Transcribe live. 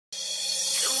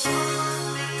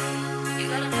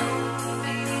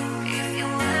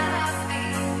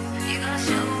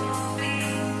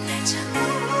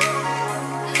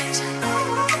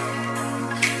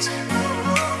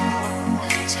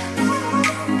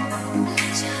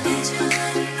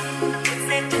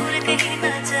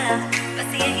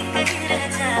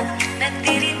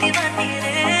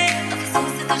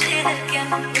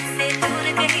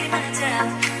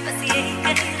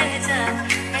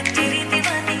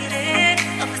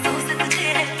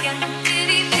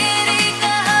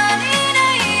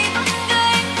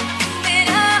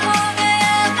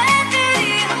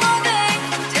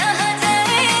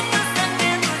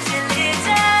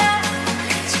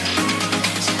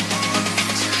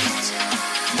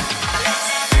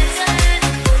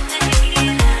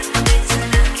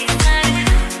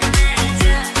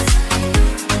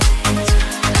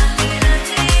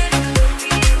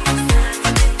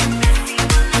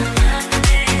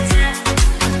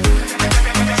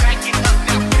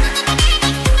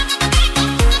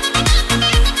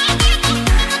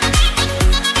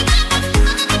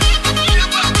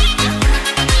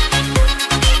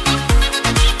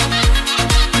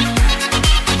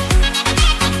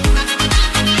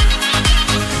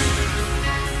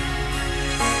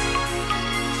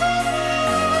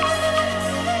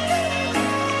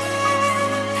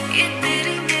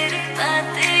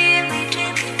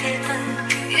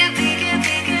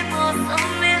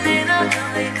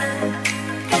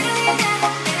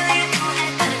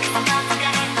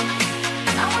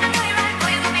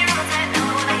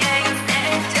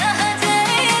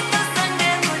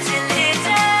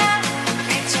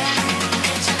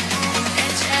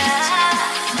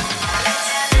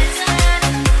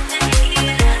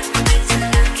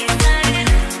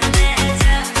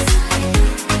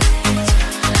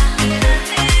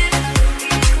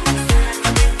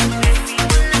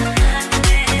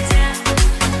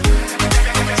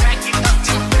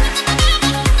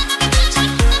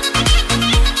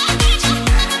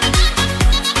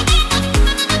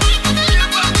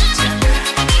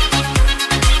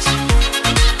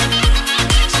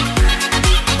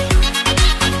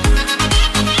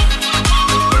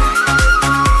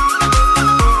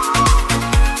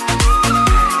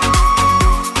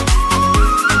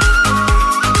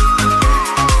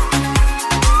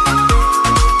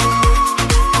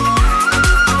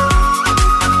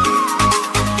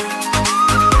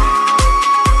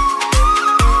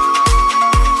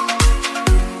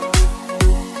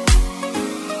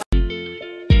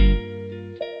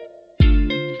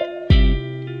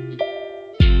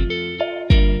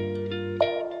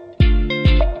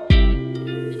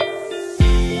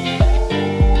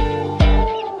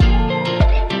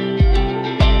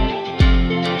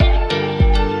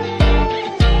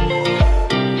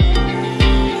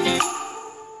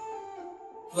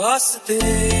वास्ते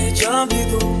जान भी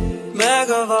दूं, मैं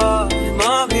गवाह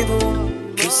मां भी दूं,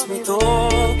 किस्मतों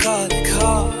का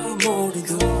लिखा मोड़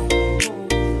दूं।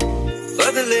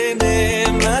 बदले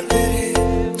में मैं तेरे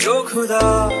जो खुदा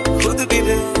खुद भी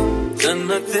दे,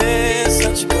 जन्नते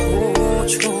सच कहूँ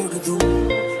छोड़ दूं।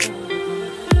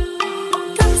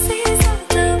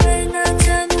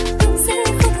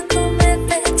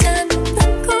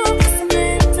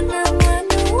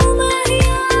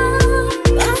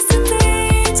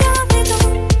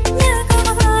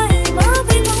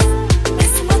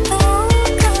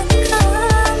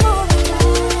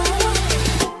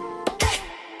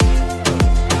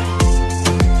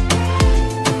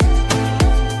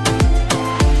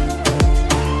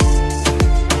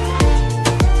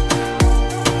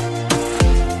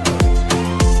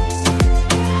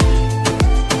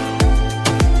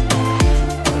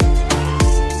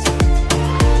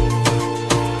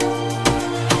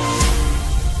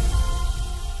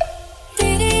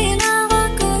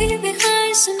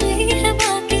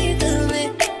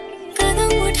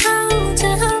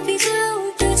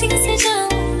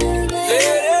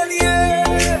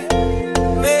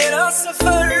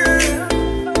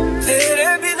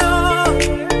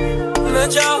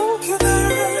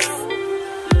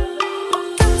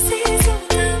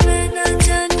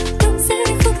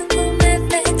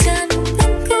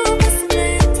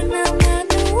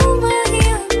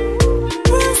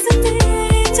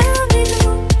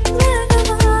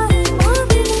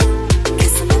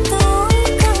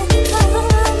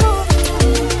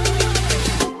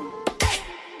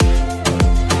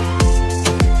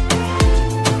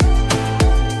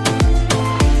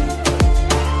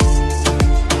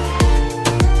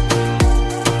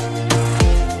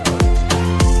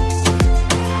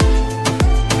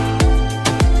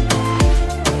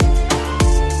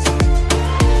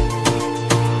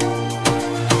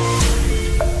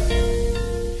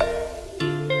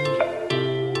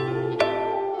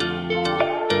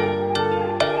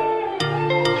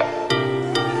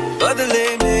 बदले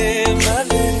में मैं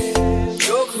तेरे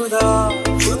जो खुदा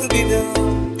खुद भी दे,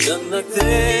 जन्नते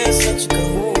सच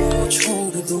कहूँ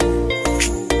छोड़ दूं।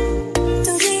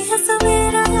 तू ही है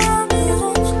सवेरा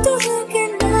मेरा, तू है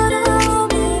किनारा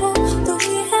मेरा, तू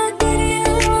ही है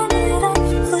दरिया मेरा,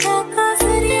 खुदा का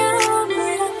जरिया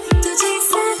मेरा। तुझे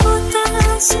से होता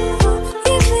है शुरू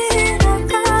ये मेरा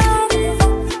कारवां,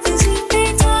 तुझे पे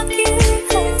जाके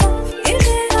खत्म ये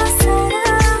मेरा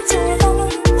सारा जहां।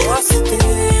 वास्ते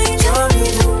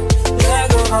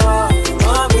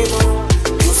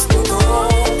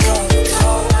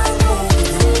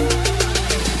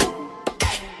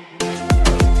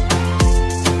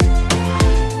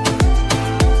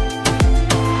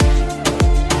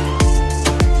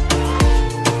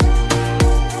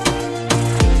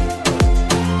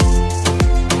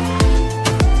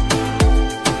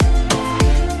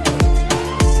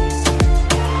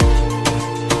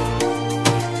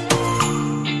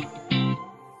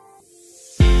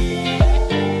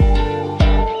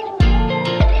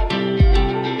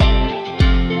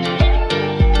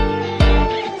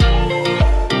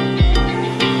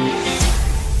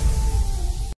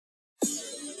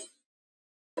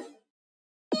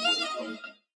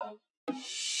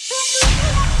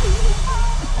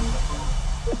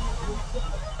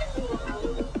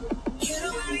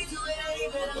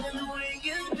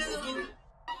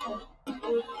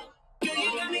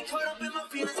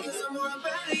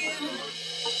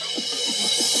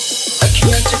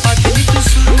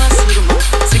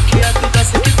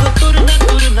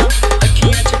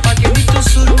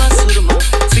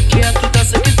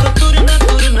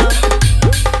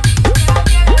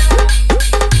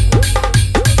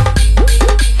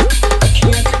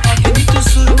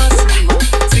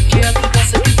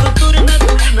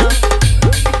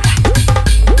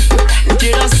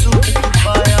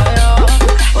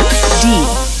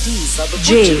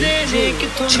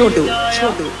छोटू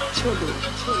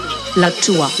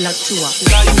लट्टुआ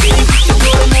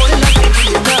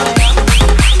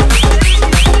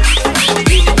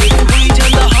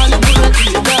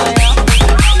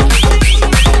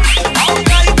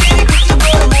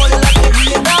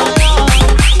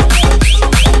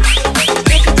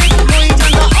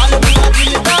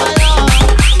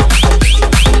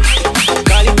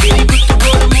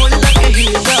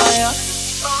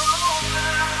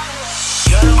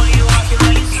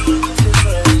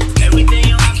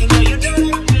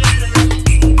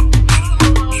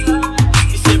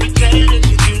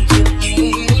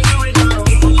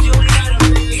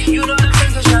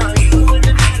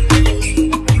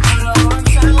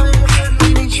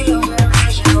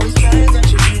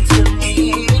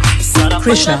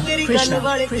Krishna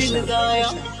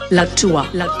Lagtua.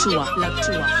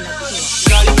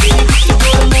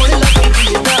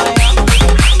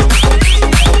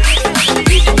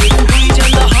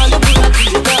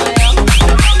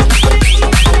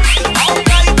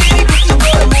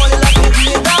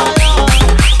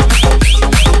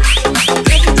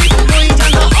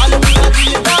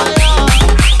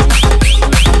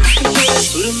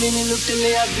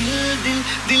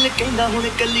 दिल कहंदा हुण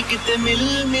कल्ली किते मिल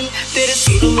मिल तेरे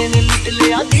सुर मैंने लुट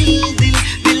लिया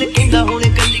दिल कहंदा हुण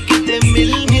कल्ली किते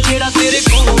मिल मिल जेड़ा तेरे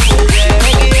कोल रह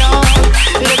गया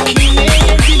रखी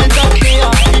मेरे दिल दा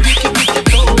ख्याल विच किते तो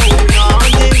ना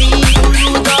देवी गुरु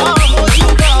दा हो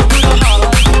जाऊगा बुरा हाल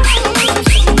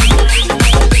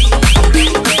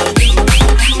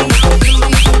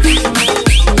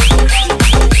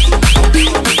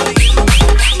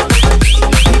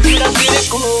जेड़ा तेरे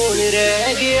कोल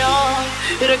रह गया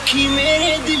रखी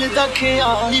मेरे दिल दा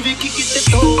ख्याल विच किते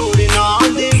तोड़ ना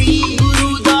देवी गुरु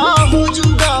दा हो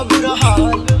जाऊगा बुरा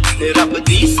हाल रब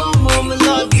दी सौ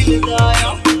मामला दिल दा आ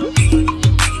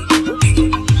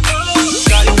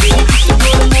काली तेरी बिच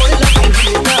तोड़ मोड़ लग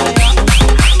दिल दा आ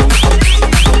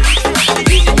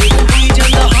दिल कोई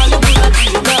जांदा हाल बुरा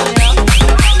दिल दा आ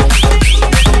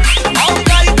आओ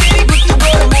काली तेरी बिच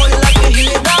तोड़ मोड़ लग दिल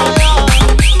दा आ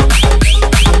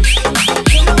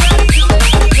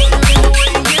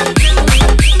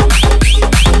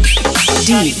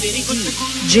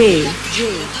J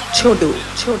Chodu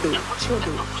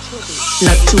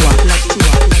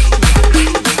Lagtua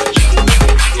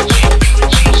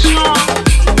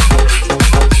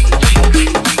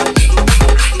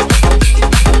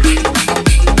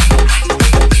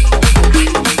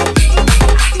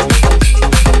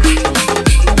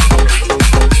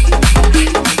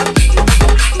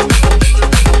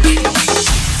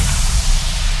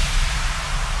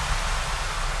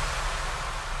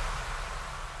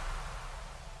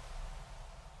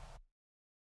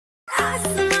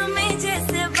आसमां में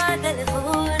जैसे बादल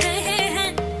हो रहे हैं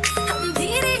हम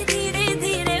धीरे धीरे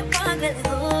धीरे पागल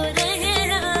हो रहे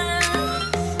हैं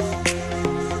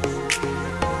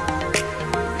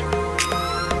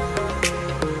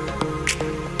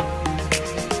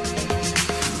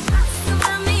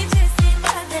आसमां में जैसे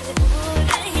बादल हो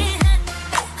रहे हैं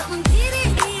हम धीरे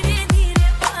धीरे धीरे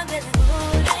पागल हो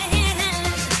रहे हैं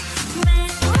मैं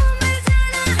तो मर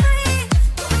जाना है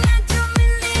तू ना जो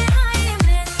मिलने आए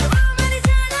मैं तो मर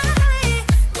जाना है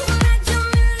तू ना जो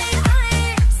मिलने आए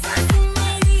सांसें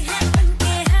मेरी है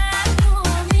उनके हाथों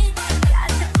में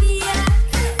याद पिया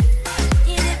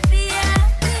तेरे पिया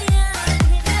पिया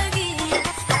लगी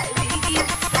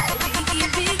भीगी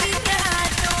भीगी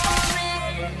रातों में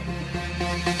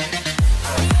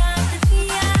याद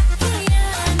पिया पिया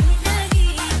लगी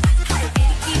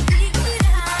भीगी भीगी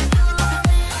रातों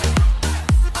में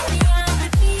याद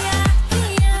पिया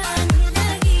पिया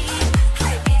लगी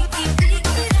भीगी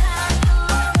भीगी रातों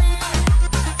में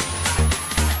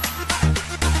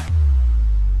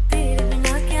तेरे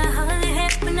बिना क्या हाल है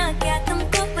अपना क्या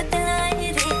तुमको बतलाए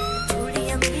रे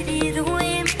चूड़ियां मेरी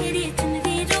रोए मेरी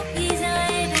चुनरी रोकी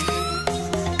जाए रे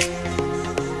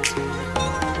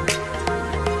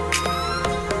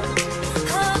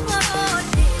हो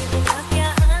तेरे बिना क्या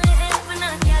हाल है अपना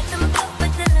क्या तुमको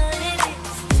बतलाए रे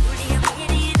चूड़ियां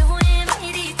मेरी रोए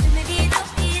मेरी चुनरी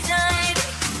रोकी जाए रे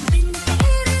बिन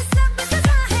तेरे सब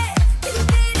सजा है बिन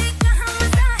तेरे कहाँ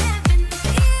मजा है बिन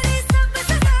तेरे सब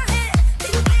सजा है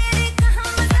बिन तेरे कहाँ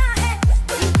मजा है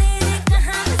बिन तेरे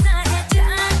कहाँ मजा है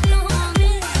जागों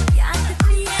में याद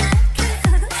पिया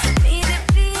मेरे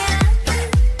पिया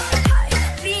हाय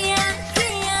पिया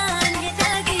पिया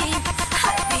लगी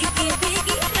हाय भीगी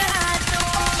भीगी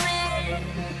रातों में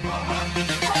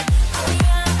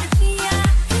याद पिया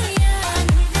पिया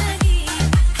लगी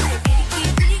हाय भीगी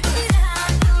भीगी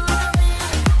रातों में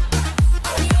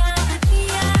याद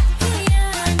पिया पिया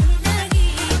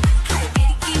लगी हाय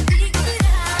भीगी भीगी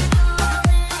रातों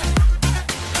में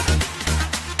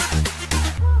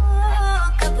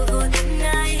कब वो दिन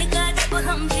आएगा जब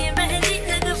हम ये मेहंदी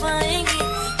लगवाएंगे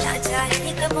ना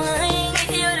जाने कब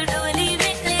आएंगे और डोली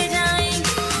में ले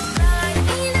जाएंगे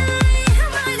बारी ना आए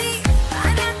हमारी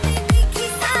बारातें देखी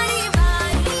सारी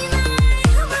बारी ना आए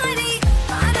हमारी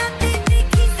बारातें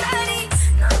देखी सारी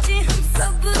नाचे हम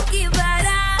सब की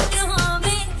बारातों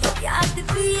में याद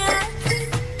पिया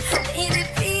मेरे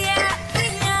पिया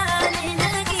पिया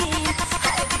लगी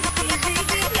हाय भीगी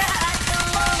भीगी रातों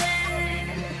में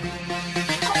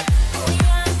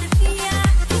याद पिया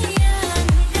पिया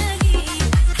लगी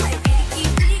हाय भीगी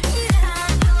भीगी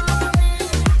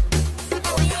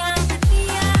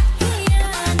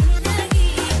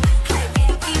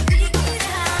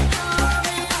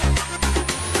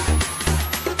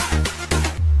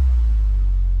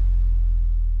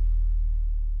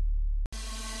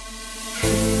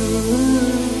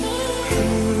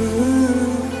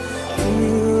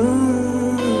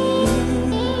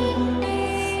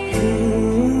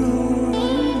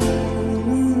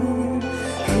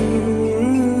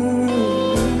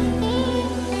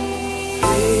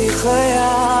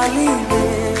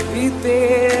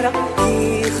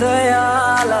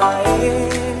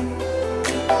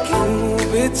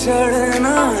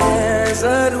बिछड़ना है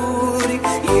जरूरी,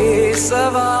 ये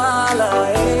सवाल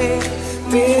आए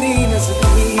तेरी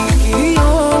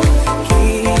नजदीकियों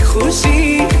की खुशी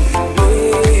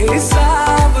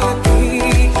बेहिसाब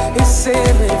की, इससे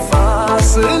में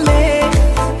फासले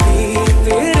भी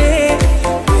तेरे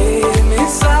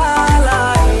बेमिसाल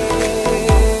आए।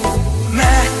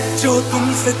 मैं जो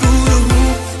तुमसे दूर हूँ,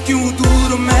 क्यों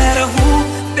दूर मैं रहूँ,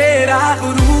 तेरा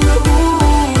गुरूर हूँ।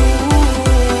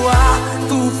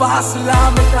 तू फासला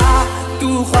मिटा, तू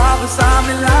ख्वाब सा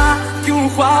मिला, क्यों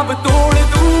ख्वाब तोड़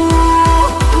दूँ।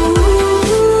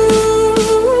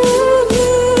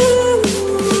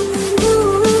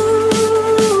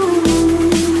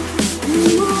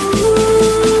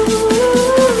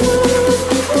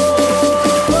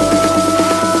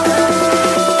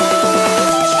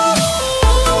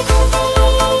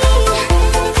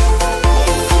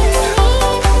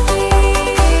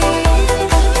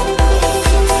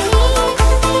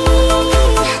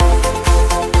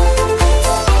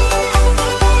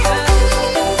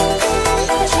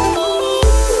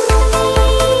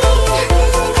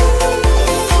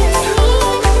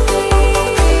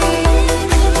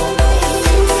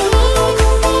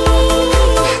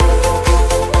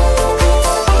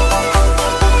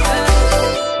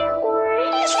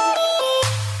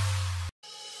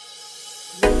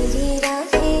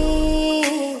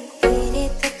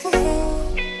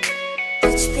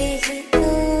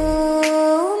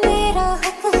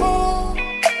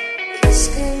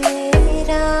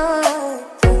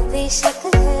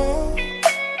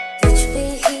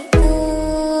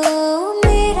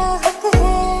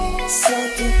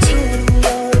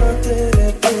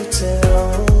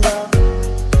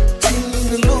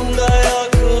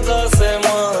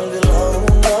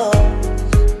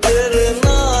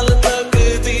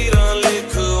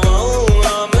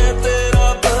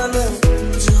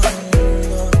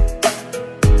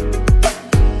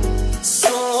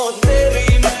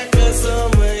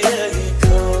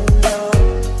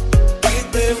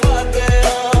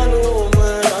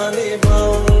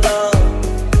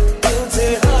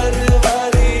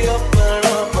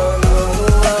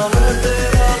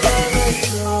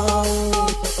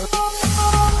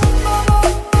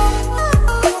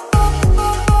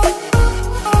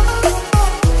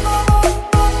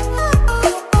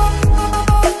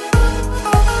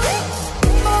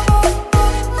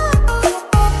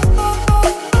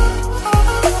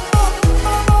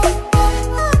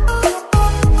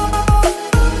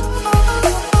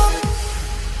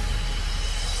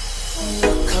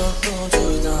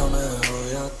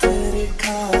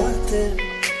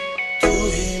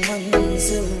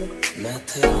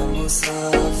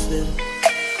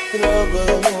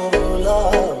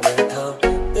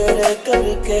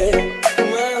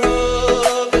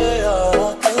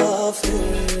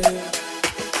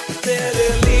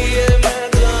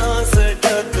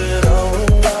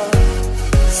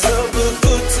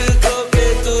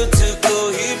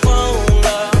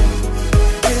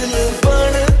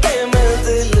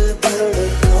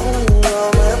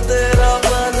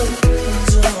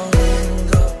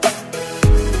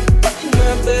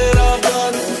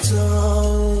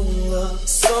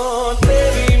 So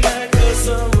तेरी मैं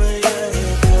कसम यही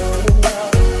खाऊंगा।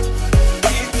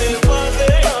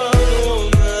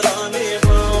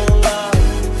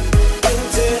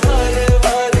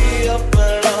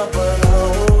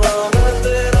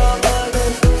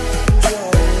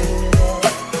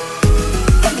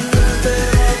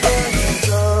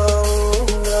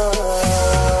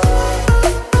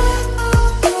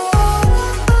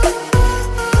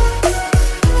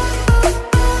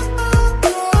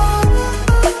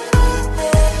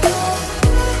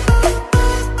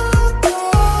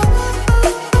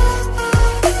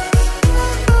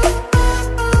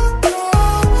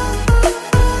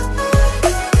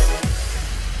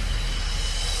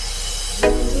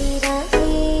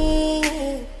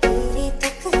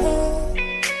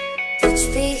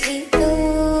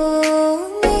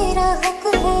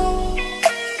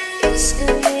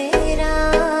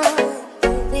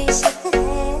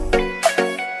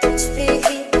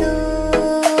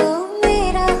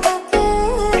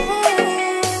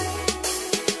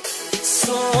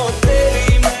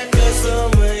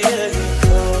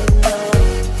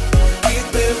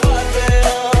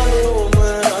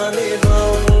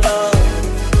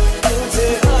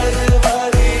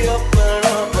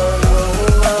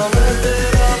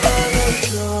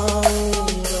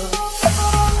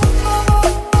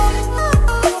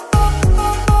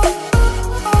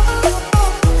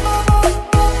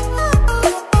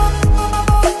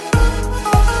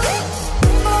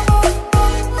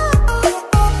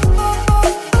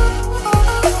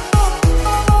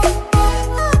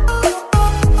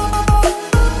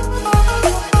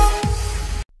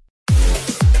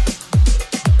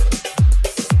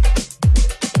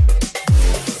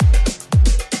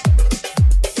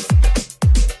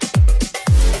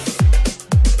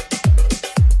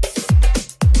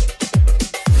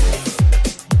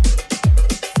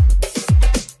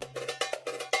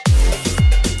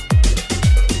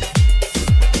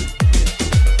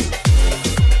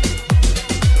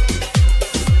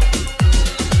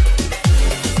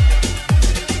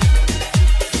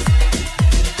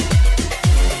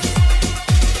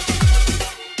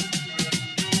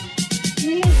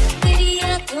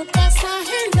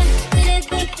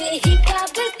 ही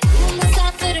काबिल तू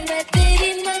मुसाफिर मैं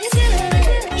तेरी मंजिल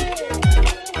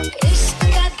इश्क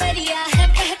का दरिया है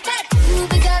बहता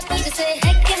डूब जा तुझसे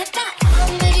है कहता आ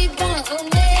मेरी बाहों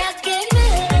में आके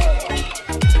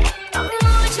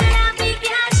शराबी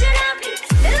क्या शराबी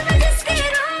दिल में जिसके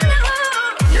रोग न हो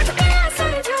लुट गया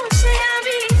समझो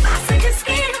शराबी पास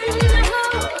जिसके हम न हो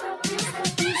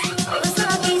ओ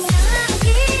साकी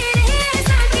साकी रे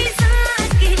साकी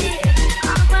साकी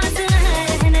आवाज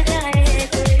आए न जाए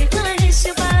तेरी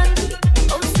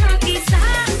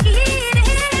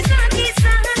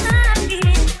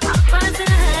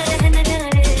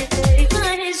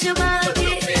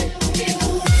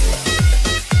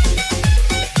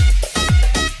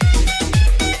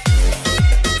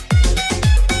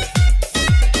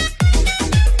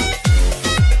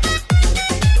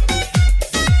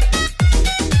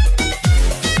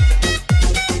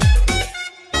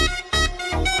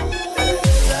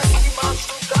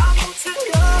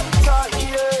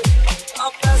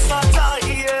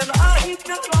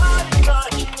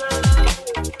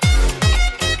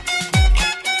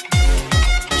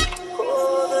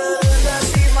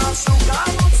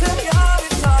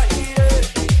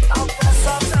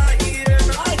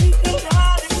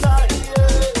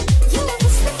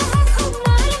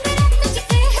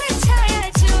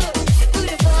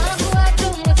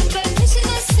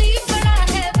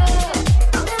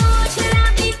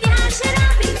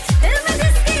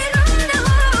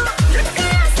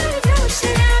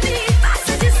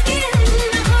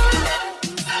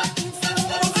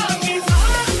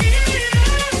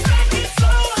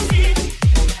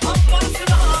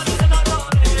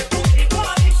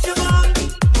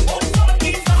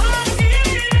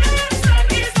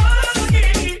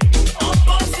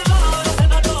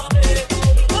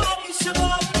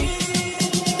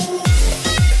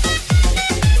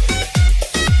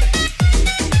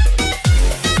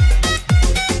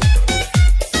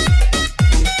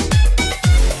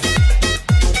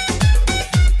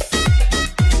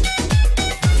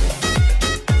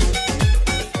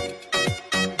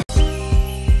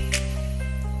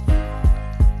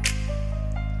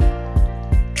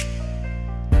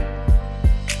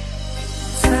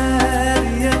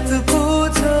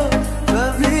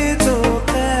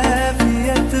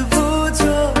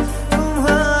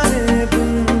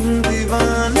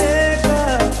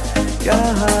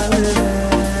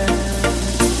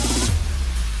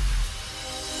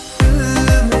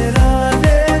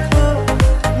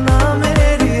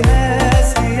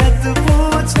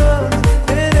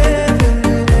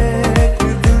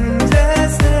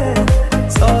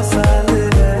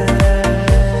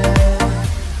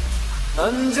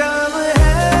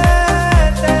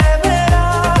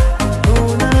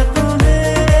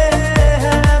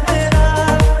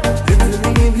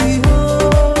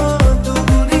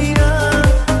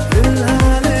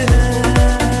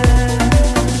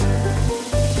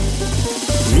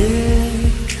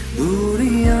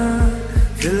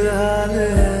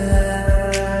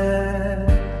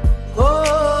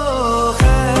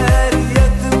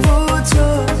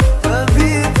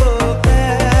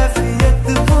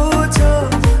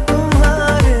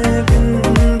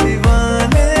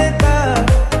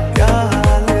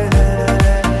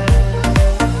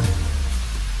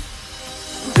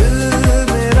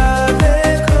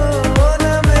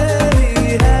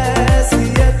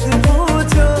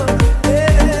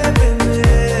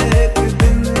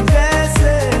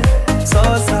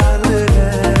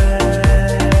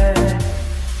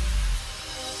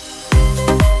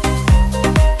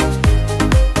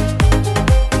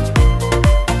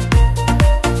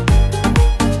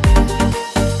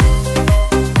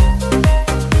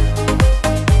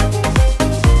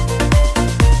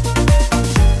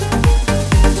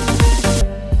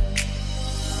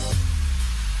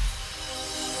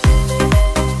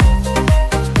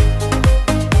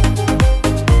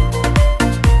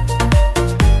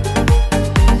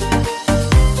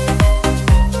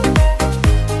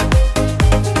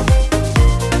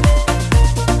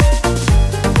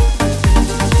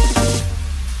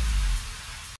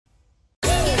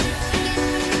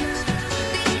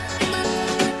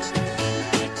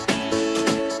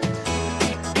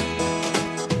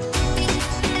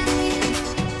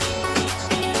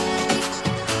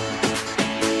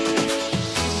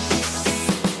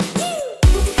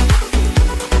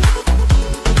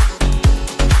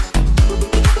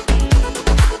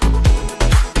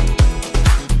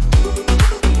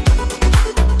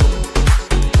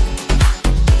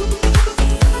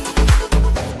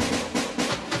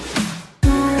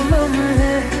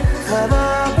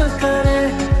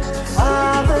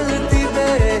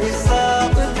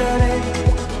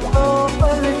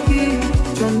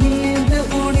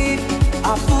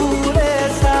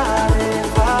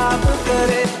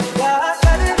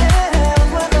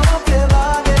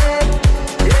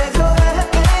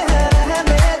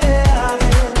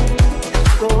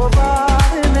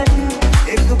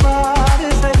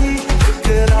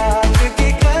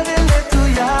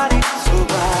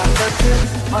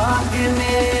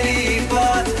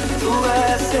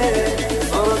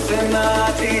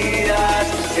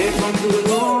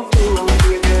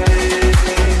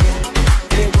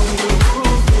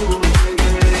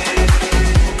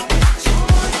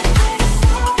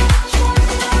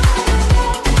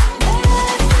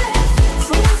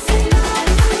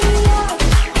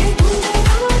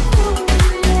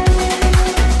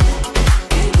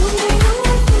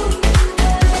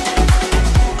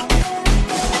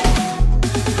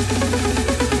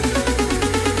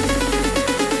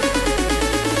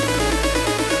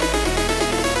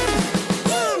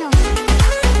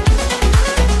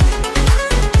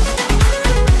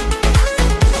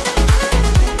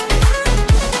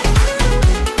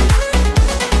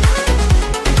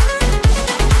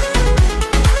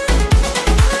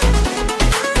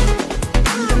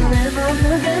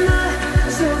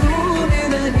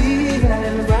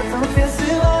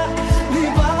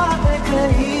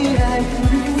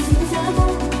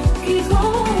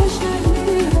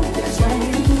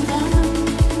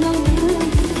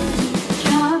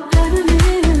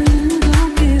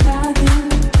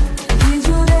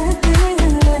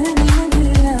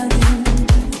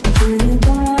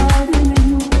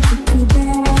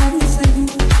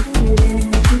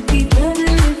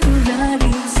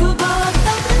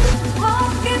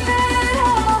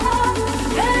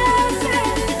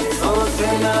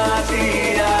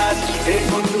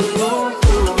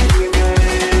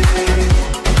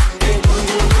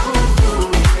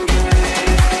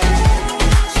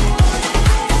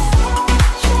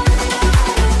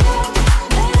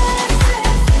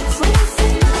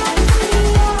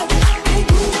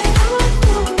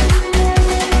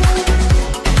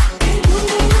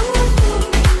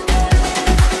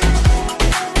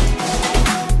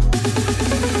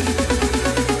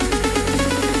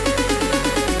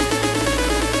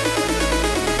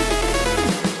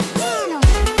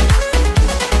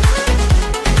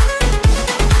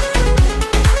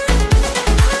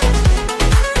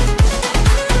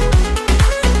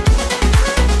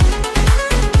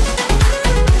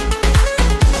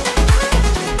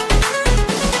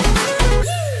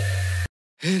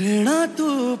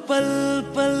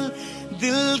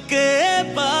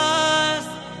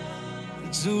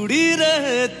जुड़ी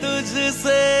रहे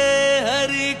तुझसे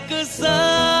हर एक सांस।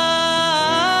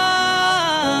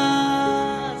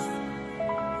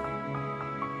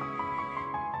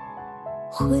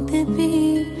 खुद पे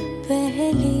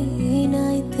पहले ना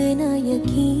इतना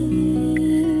यकीन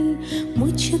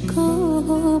मुझको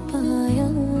हो पाया,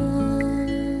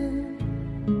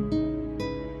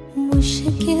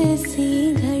 मुश्किल सी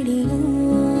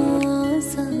घड़ियां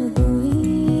सा हुई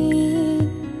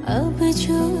अब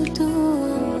जो तू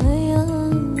आया।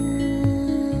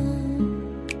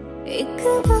 एक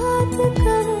बात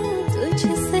करूं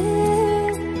तुझसे,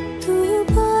 तू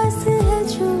पास है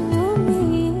जो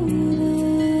मेरे,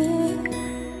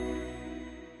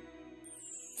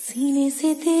 सीने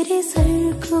से तेरे सर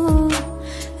को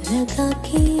लगा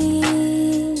के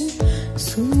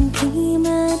सुनती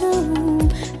मैं रहूं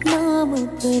नाम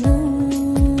अपना।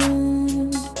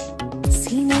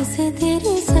 सीने से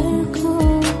तेरे सर को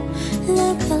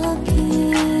लगा के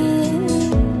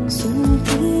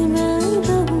सुनती मैं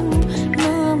रहूं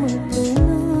नाम अपना।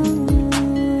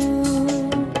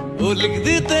 वो लिख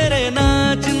दी तेरे ना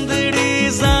जिंदड़ी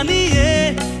जानिए,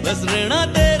 बस रहना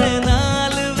तेरे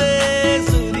नाल वे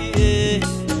सुनिए।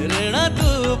 रहना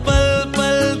तू पल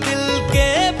पल दिल के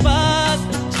पास,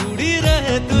 जुड़ी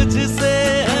रहे तुझसे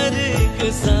हर एक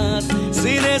सांस।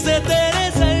 सीने से तेरे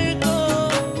सर को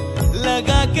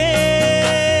लगा के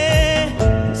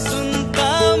सुनता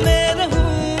मैं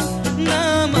रहूं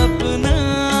नाम अपना।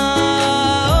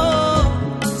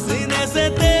 सीने से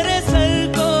तेरे सर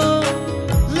को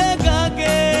लगा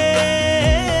के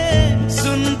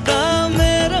सुनता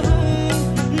मैं रहूं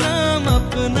नाम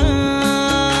अपना,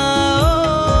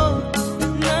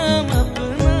 नाम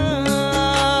अपना।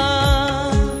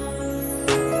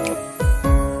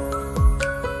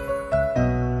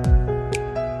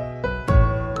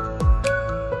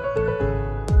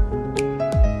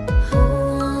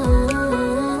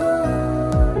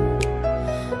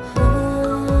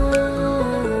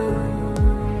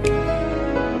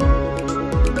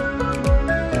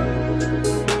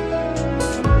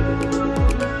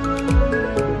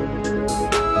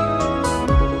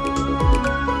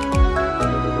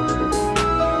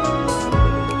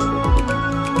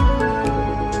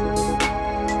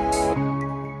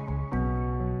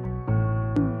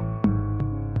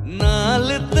 नाल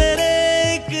तेरे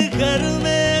एक घर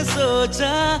में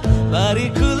सोचा, बारी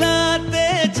खुलाते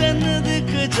चन्न दिख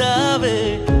जावे।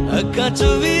 अखा चो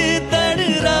भी तड़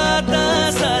राता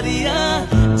सारिया,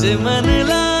 जे मन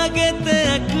लागे ते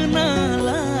अख ना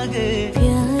लागे।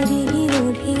 प्यार ही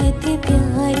ओढ़े ते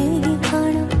प्यार ही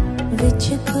खाना,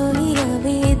 कोई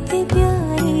आवे ते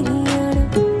प्यार नहीं आना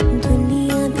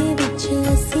दुनिया दे विच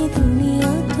असी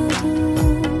दुनिया तो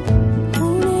दूर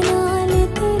होने नाल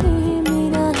तेरे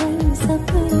मेरा हर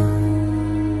सपना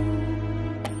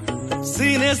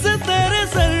सीने से तेरे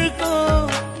सर को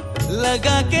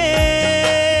लगा के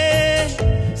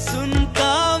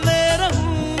सुनता मैं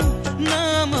रहूं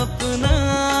नाम अपना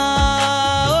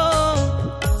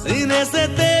सीने से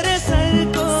तेरे सर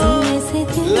को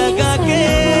लगा के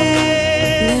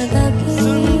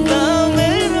सुनता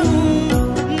मैं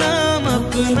रहूं नाम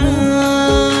अपना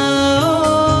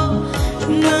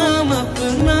नाम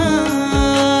अपना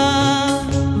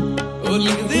ओ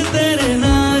लिख दे तेरे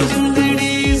नाल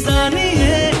जिंदड़ी सानी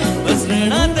है बस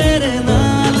रहना तेरे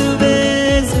नाल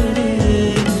बेसड़ी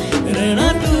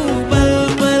रहना तू पल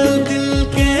पल दिल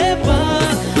के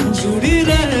पास जुड़ी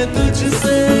रहे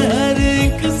तुझसे हर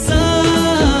एक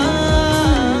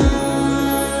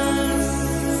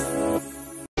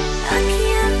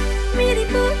मेरी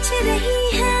पूछ रही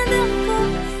है तुमको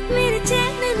मेरे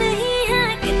चैन नहीं है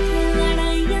कितनी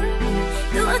लड़ाइयाँ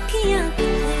तो अखियाँ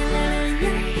कितनी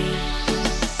लड़ाइयाँ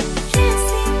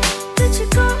कैसे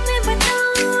तुझको मैं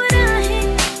बताऊँ राहें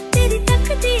तेरी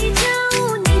तकती जाऊँ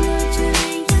नीला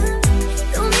चुराइयाँ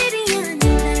तो मेरी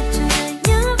नीला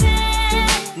चुराइयाँ वे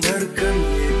धड़कन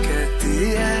ये कहती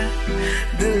है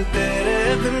दिल तेरे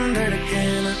बिन धड़के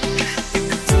ना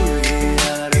एक तू ही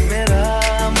यार मेरा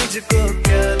मुझको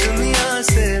क्या दुनिया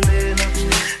से लेना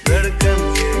धड़कन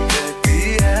ये कहती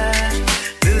है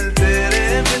दिल तेरे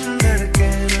बिन धड़के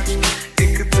ना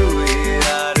एक तू ही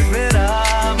यार मेरा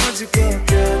मुझको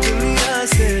क्या दुनिया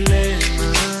से लेना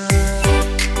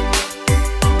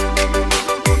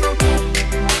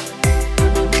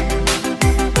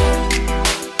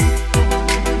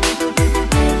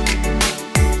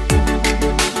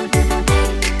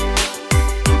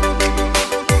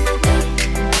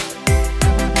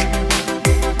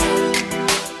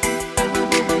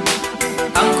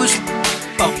अंकुश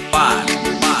पप्पार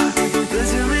तुझ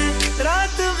में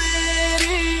रात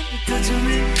मेरी तुझ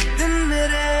में दिन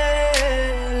मेरे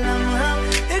लम्हा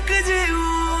एक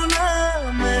जीऊं ना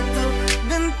मैं तो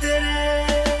बिन तेरे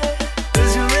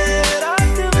तुझ में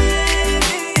रात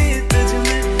मेरी तुझ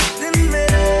में दिन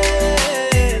मेरे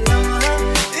लम्हा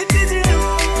एक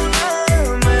जीऊं ना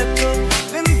मैं तो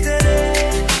बिन तेरे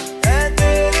है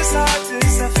तेरे साथ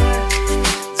सफर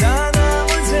जाना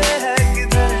मुझे है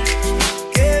किधर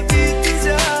के बीत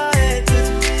जाए तुझ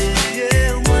में ये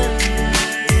उम्र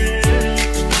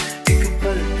एक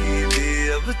पल की भी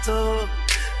अब तो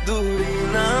दूरी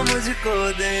ना मुझको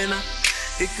देना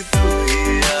एक तू ही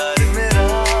यार मेरा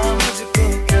मुझको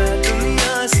क्या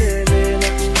दुनिया से लेना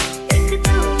एक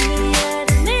तू ही यार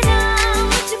मेरा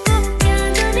मुझको क्या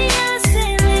दुनिया से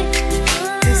लेना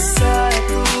हिस्सा है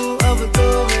तू अब तो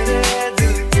मेरे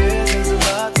दिल के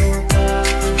जज्बातों का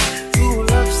तू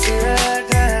लफ्ज़ है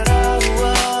ठहरा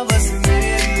हुआ बस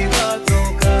मेरी बातों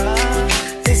का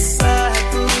हिस्सा है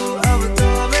तू अब तो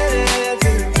मेरे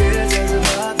दिल के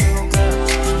जज्बातों का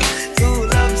तू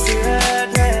लफ्ज़ है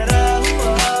ठहरा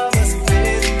हुआ बस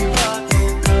मेरी बातों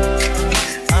का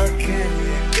आंखें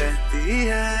ये कहती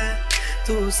है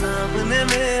तू सामने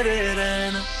मेरे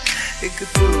रहना एक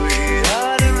तू ही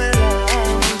यार मेरा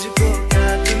मुझको क्या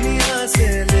दुनिया से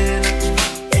लेना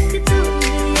एक तू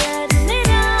ही यार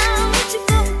मेरा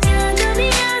मुझको क्या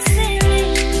दुनिया से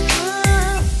लेना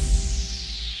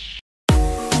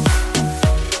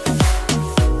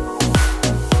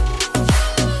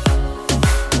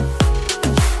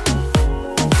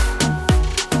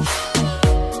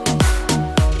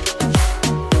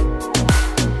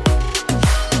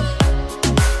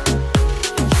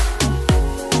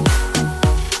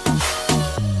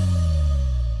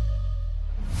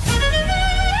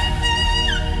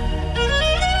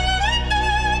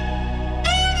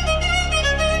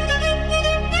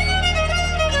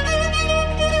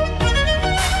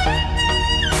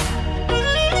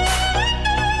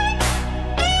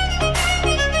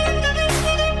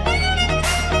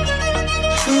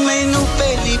मैनू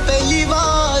पहली पहली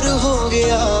बार हो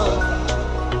गया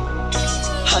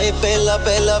हाय पहला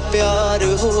पहला प्यार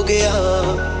हो गया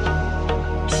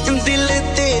दिल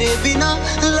तेरे बिना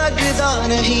लगदा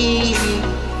नहीं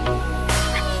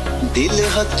दिल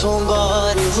हथों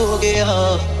बाहर हो गया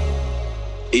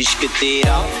इश्क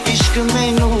तेरा इश्क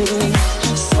मैनू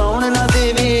सौन ना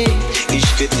देवे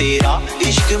इश्क तेरा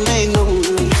इश्क मैनू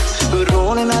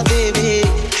रोन ना देवे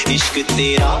इश्क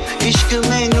तेरा इश्क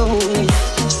मैनू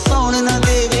सौन ना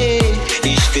देवे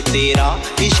इश्क तेरा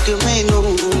इश्क मैनू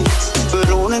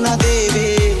रोन ना देवे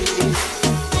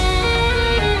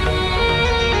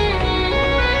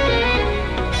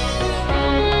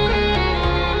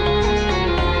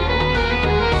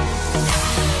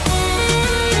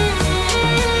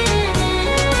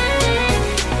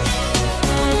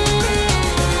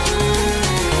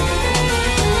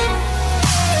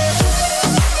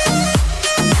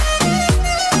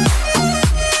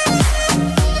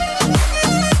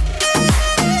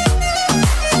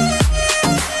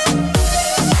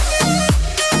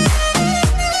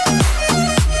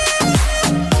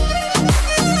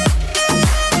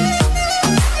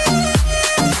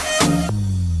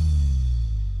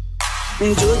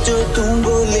जो जो तू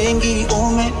बोलेंगी ओ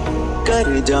मैं कर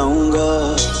जाऊंगा,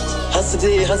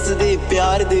 हसदे हसदे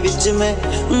प्यार दे विच मैं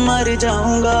मर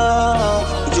जाऊंगा।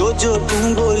 जो जो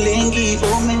तू बोलेंगी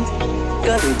ओ मैं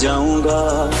कर जाऊंगा,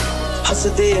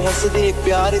 हसदे हसदे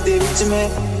प्यार दे विच मैं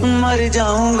मर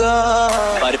जाऊंगा।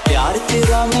 पर प्यार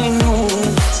तेरा मैनू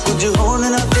कुछ होन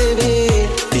ना देवे,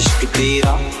 इश्क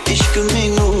तेरा इश्क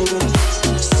मैनू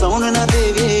सौन ना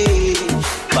देवे।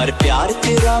 पर प्यार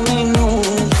तेरा मैनू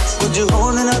कुछ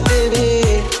होन ना देवे,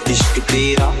 इश्क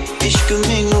तेरा इश्क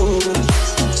मैनू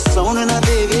सौन ना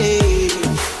देवे।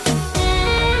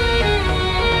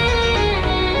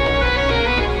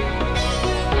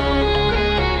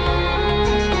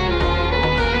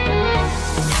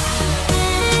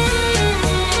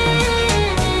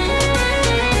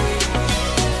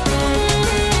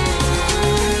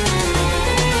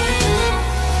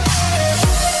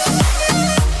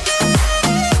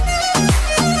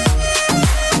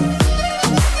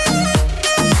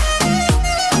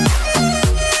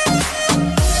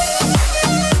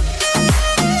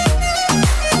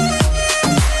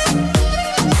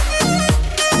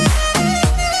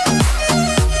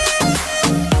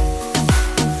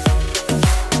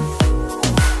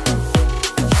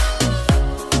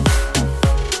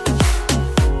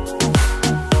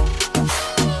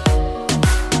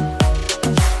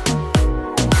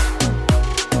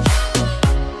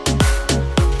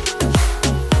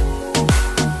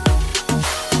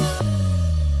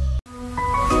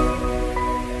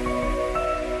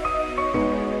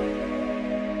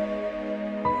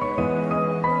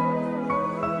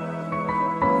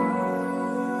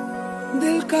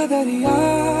 दिल का दरिया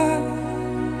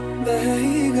बह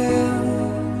ही गया,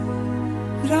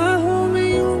 राहों में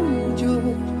यूं जो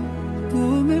तू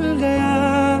मिल गया।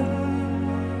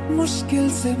 मुश्किल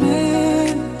से मैं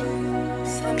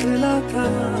संभला था,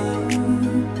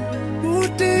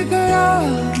 टूट गया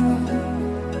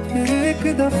फिर एक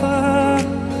दफा।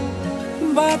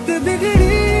 बात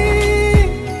बिगड़ी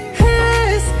है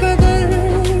इस कदर,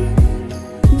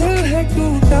 दिल है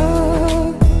टूटा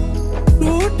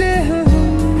टूटे हैं हम।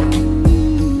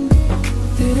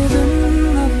 तेरे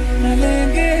बिन अब न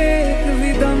लेंगे एक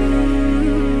भी दम,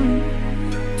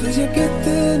 तुझे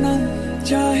कितना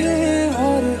चाहे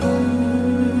और हम।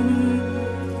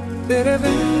 तेरे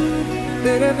बिन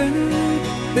तेरे बिन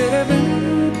तेरे बिन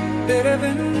तेरे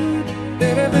बिन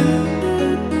तेरे बिन,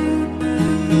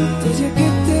 तुझे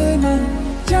कितना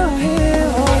चाहे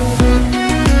और हम।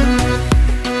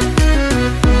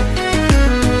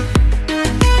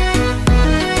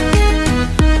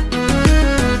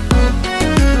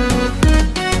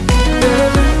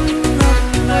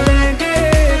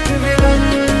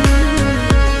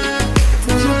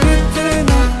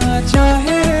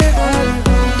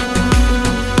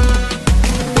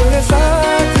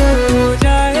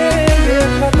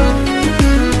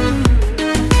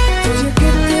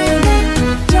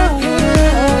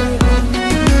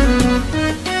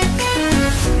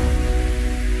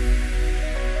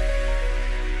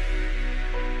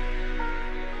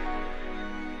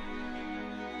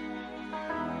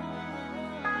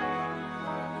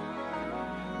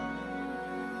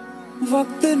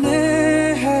 वक्त ने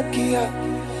है किया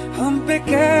हम पे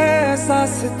कैसा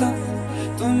सितम,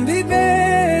 तुम भी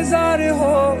बेजार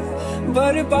हो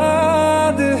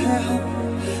बर्बाद है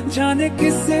हम। जाने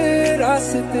किस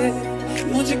रास्ते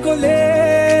मुझको ले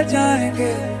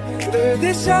जाएंगे,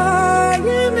 बेदिशा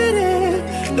ये मेरे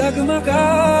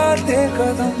डगमगाते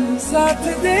कदम। साथ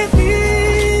देती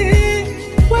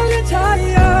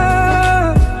परछाइयां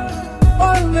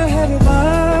और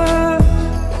मेहरबान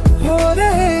हो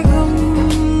रहे हम।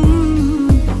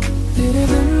 तेरे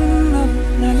बिन अब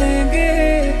न लेंगे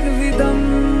एक भी दम,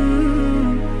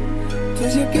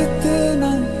 तुझे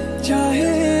कितना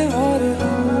चाहे और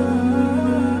हम।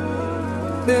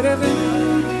 तेरे बिन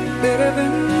तेरे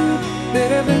बिन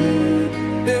तेरे बिन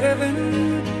तेरे बिन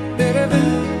तेरे बिन,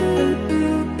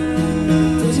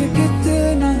 तुझे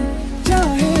कितना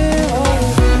चाहे और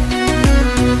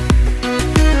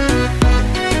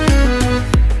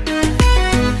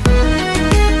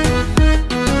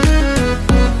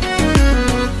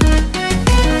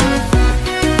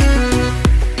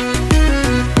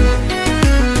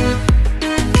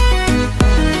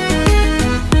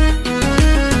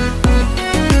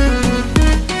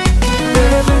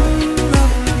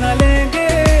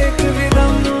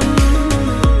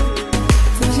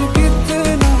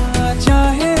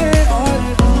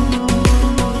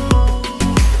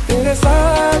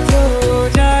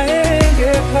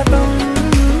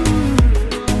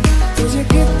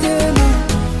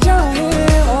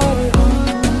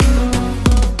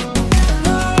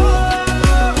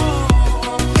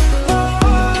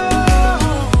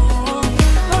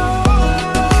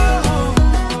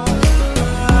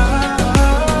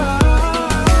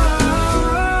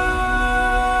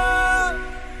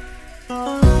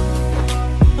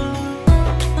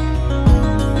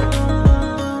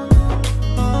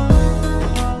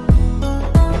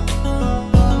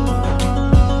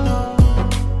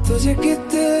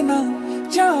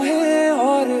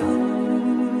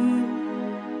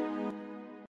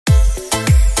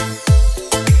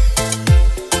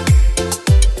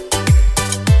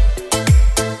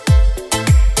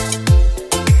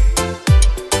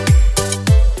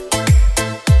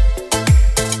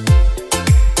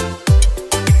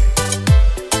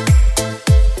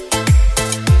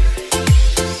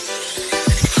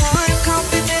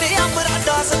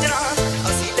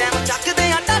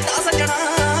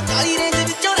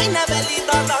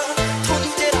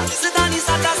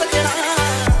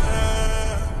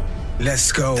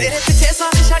let's go. तेरे पीछे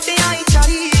सारे छड्डे आई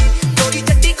चाली थोड़ी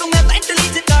चड्डी को मैं बेंटली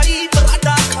च गाड़ी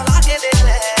पराठा खला के दे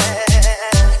ले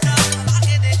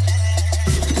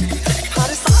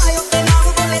हर सायो पे नाम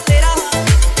बोले तेरा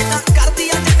ना कर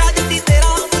दिया चटा जट्टी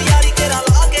तेरा तू यारी केरा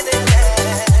ला के दे ले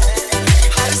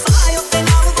हर सायो पे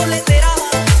नाम बोले तेरा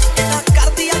ना कर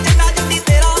दिया चटा जट्टी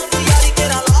तेरा तू यारी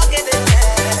केरा ला के दे ले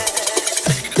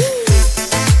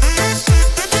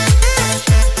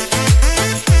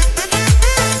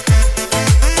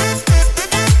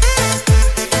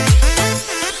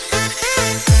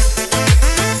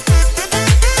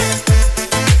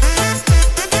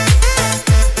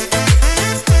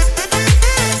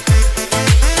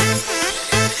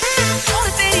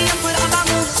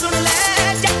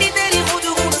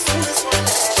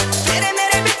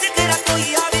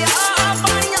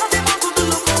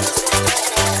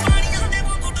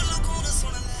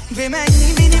वे मैं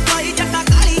इन्नी भी नहीं पाई जट्टा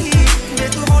काली वे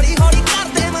तू हौली हौली कर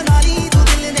दे मनाली तू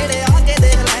दिल नेड़े आके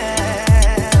देख ले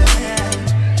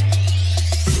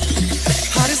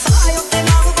हर सायो पे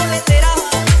नाम बोले तेरा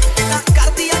ना कर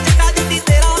दिया जट्टा जट्टी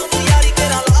तेरा तू यारी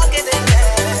केरा ला के देख ले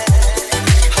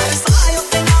हर सायो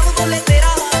पे नाम बोले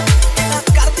तेरा ना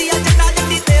कर दिया जट्टा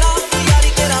जट्टी तेरा तू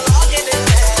यारी केरा ला के देख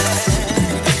ले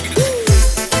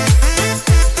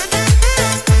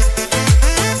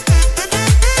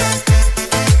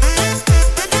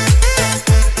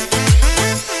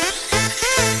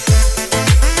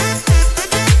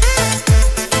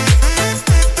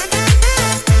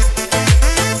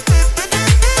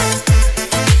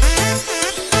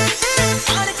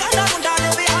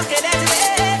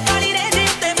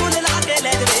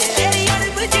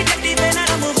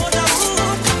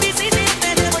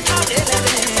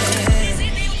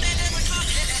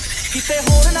किते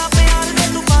होर ना प्यार दे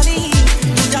तू पानी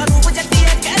दूजा रूप जट्टी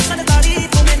है कैसन दाड़ी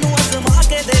तू मैनू अजमा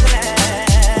के देख ले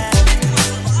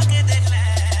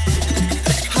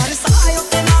हर सायो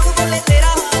पे नाम बोले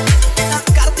तेरा ना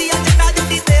कर दिया जट्टा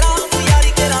जट्टी तेरा तू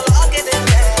यारी केरा ला के देख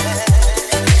ले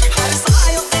हर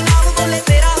सायो पे नाम बोले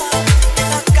तेरा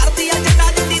ना कर दिया जट्टा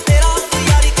जट्टी तेरा तू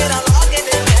यारी केरा ला के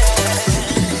देख ले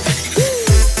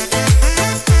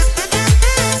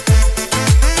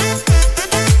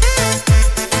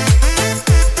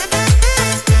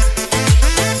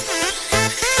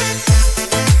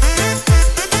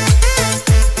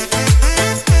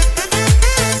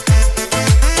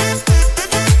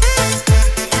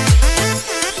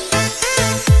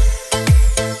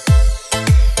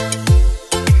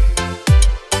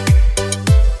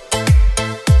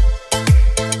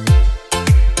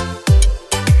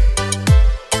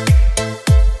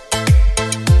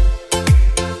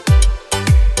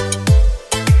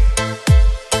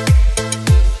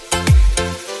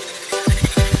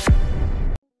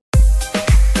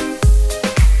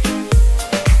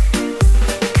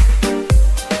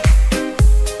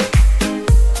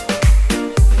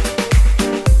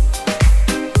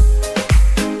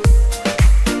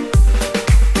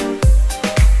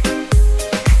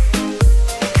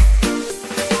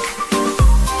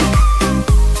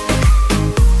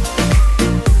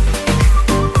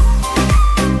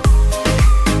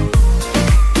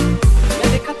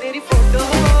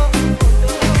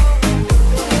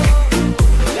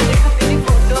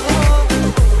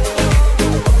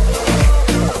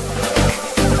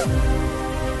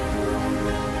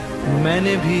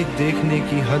मैंने भी देखने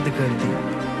की हद कर दी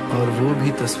और वो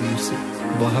भी तस्वीर से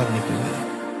बाहर निकल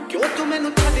गया क्यों तू मैनू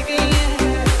छड्ड गई है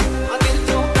आ दिल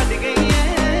चों कट गई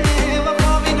है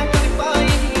वफा भी ना कर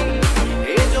पाई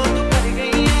ये जो तू कर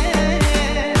गई है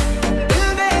दिल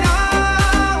मेरा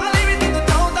हाले भी तू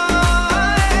चाहता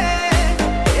है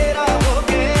तेरा हो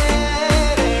के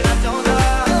रहना चाहता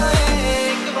है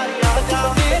एक बार आ जा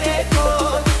मेरे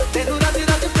कोल तेनू रज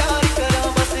रज प्यार करा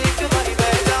बस एक बारी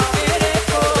बैठ जा मेरे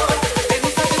कोल तेनू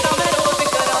सजदा मैं रोज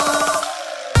करा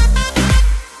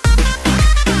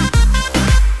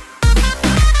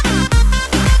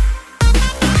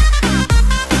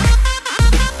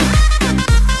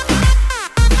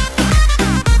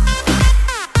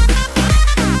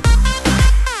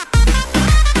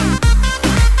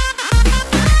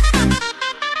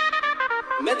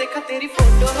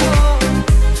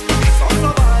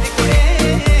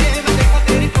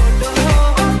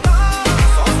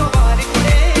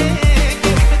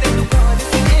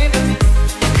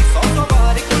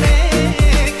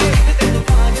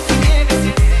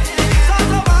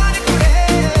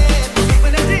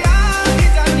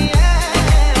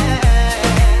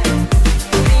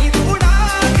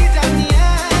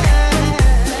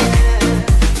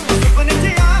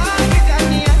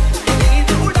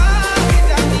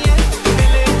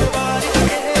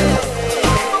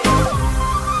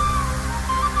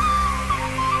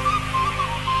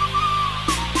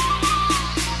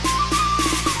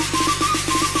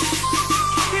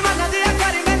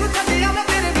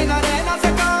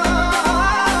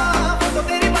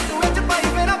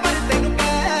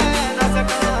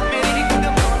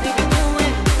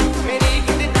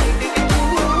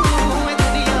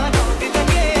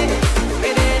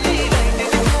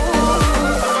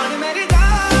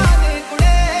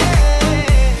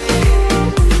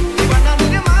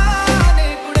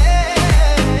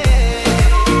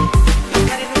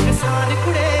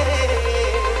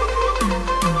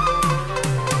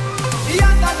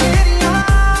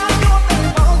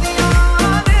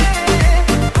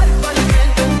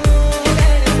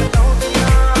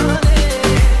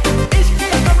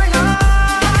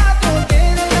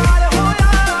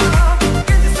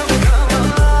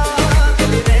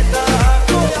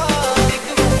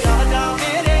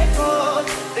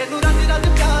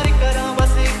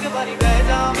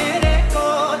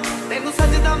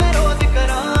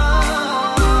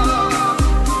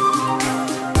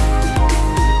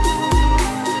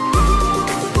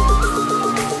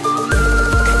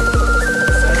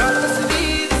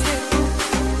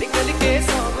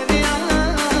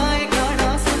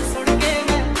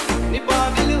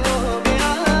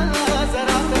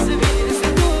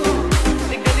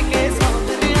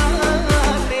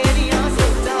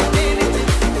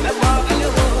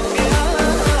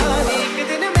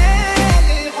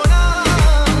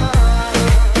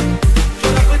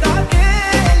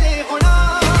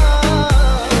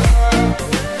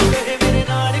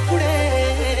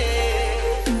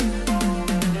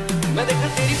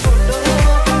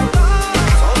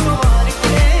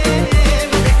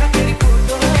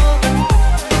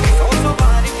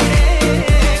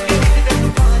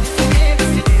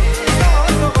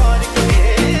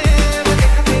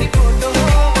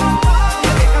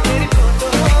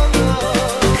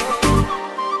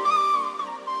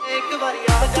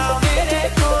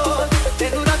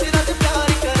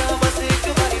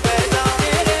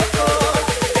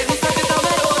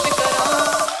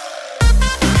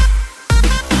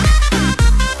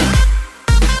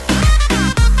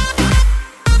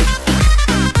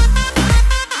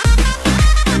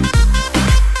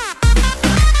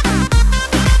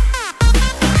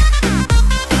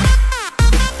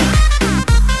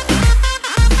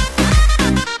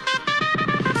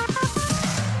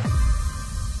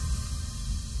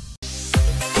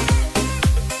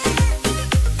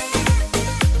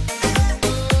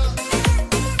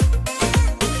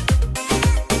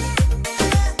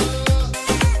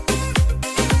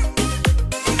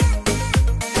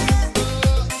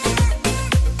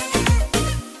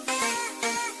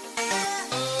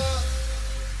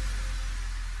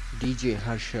DJ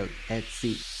Harshal at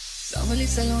C. Samali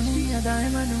saloni adaye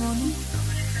मनमोनी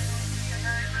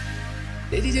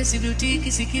तेरी जैसी ब्यूटी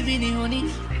किसी की भी नहीं होनी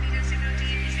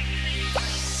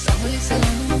Samali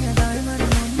saloni adaye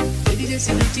मनमोनी तेरी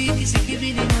जैसी ब्यूटी किसी की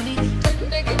भी नहीं होनी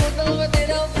ठंडे के बोतल में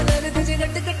तेरा प्यार तुझे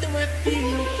गट गट मैं पी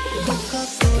लूं कोका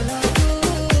कोला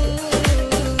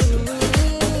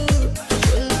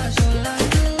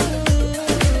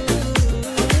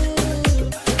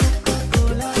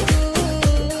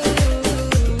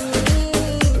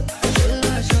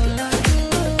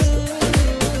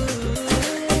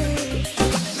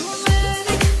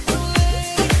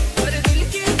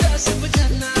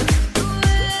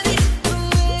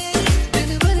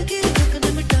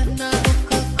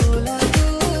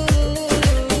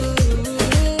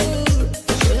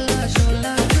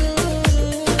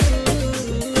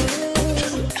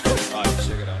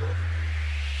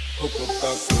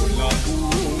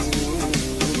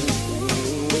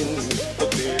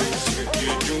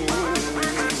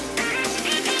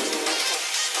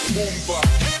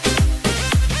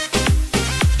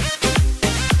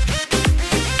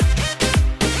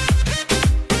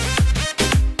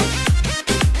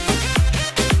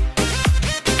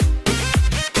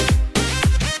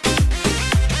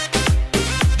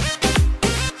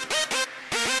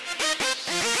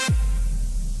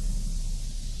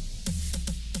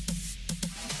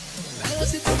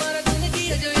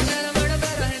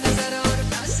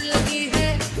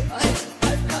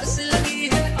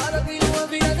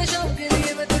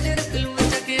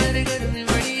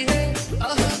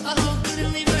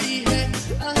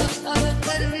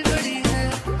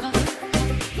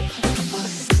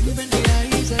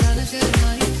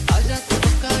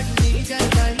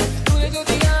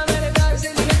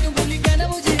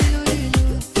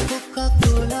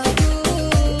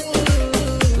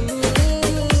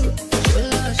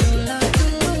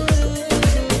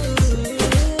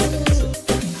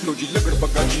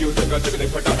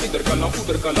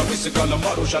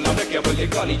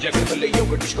काली जैकेट भले यो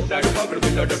ब्रिटिश को ब्लैड पागड़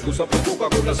बिल्ला डट्टू सब कोका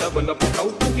कोला सब बंदा पुटाऊ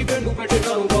की बैंडू बैठे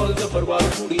कारो बाल जफर वाल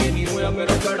कुड़ी नहीं होया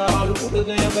मेरा कड़ा हाल उड़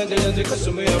गया मैं जैसे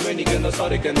कसमे मैं नहीं कहना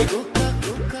सारे कहंदे कोका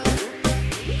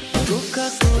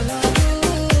कोला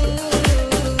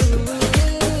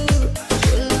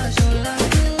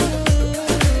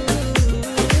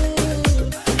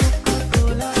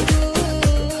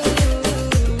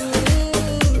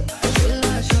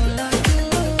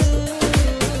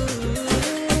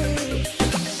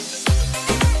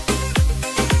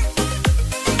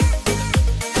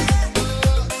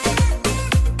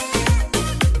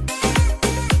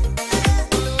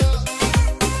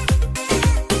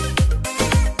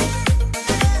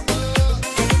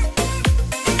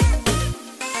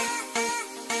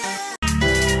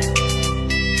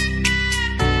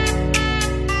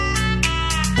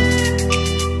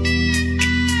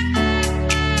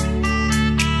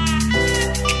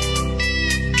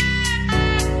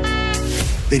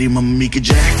तेरी मम्मी की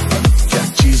जय क्या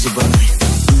चीज बनाई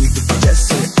दूध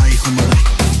जैसे आई हो मलाई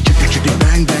चिटी चिटी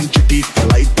बैंग बैंग चिटी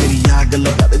फलाई तेरी आग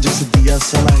लगा दे जैसे दिया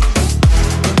सलाई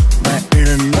मैं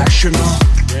इंटरनेशनल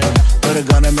तेरे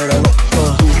गाने मेरा लोको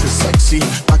तू तो सेक्सी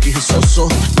बाकी है सो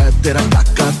मैं तेरा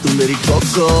काका तू मेरी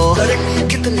कोको करनी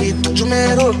कितनी तुझ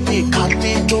में रोटी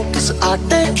खाती तू किस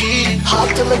आटे की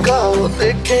हाथ लगाओ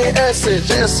देखे ऐसे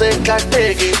जैसे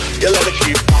काटेगी ये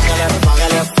लड़की पागल है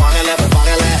पागल है पागल है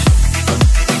पागल है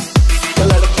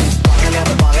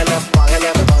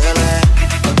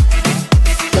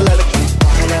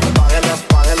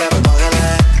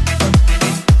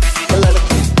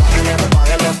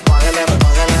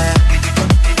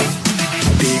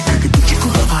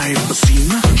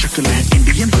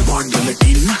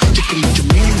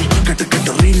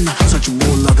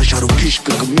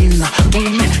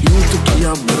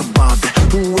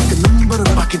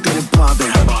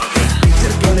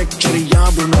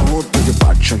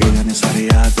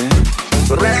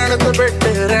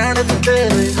बैंड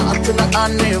तेरे हाथ न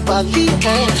आने वाली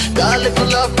है। गाल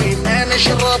गुलाबी नैन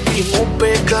शराबी मुंह पे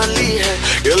काली है।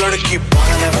 ये लड़की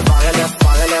पागल है पागल है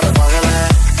पागल है पागल है।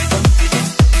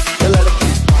 ये लड़की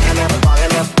पागल है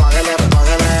पागल है पागल है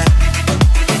पागल है।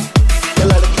 ये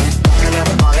लड़की पागल है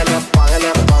पागल है पागल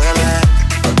है पागल है।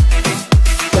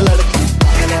 ये लड़की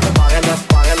पागल है पागल है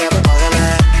पागल है पागल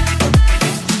है।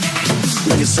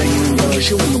 Like a singing girl,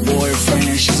 she want a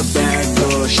boyfriend. She's a bad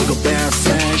girl, she got bad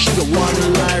friends. She got one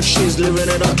life, she's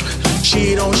living it up. She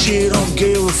don't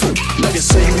give a fuck. Like a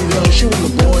singing girl, she want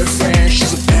a boyfriend.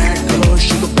 She's a bad girl,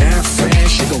 she got bad friends.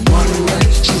 She got one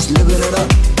life, she's living it up.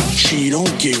 She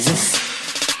don't give a fuck.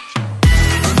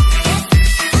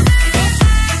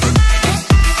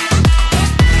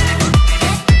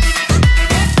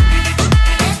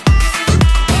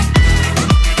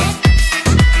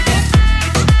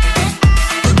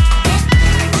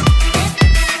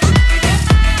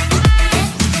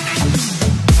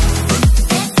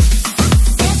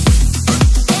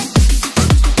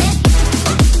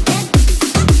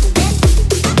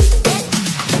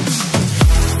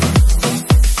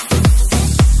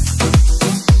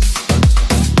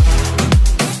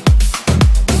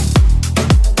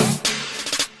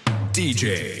 DJ.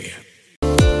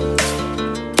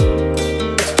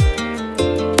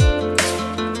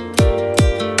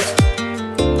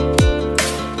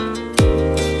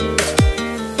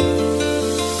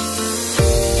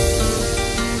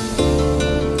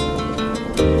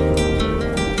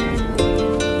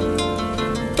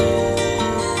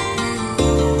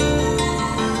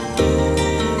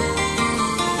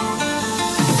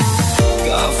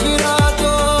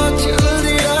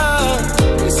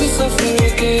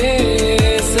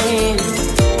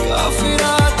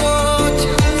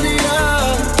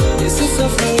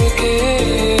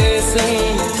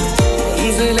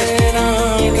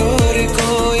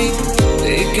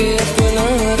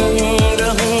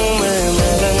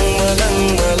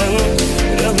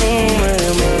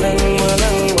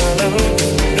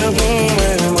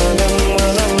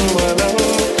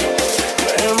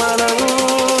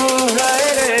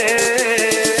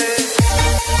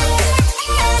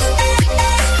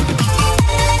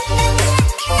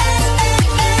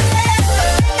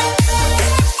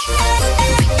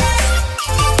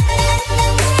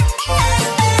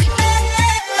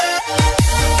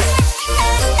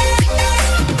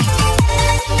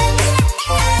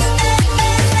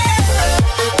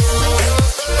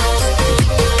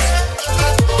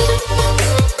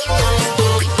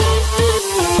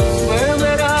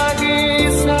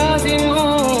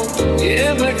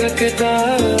 भटकता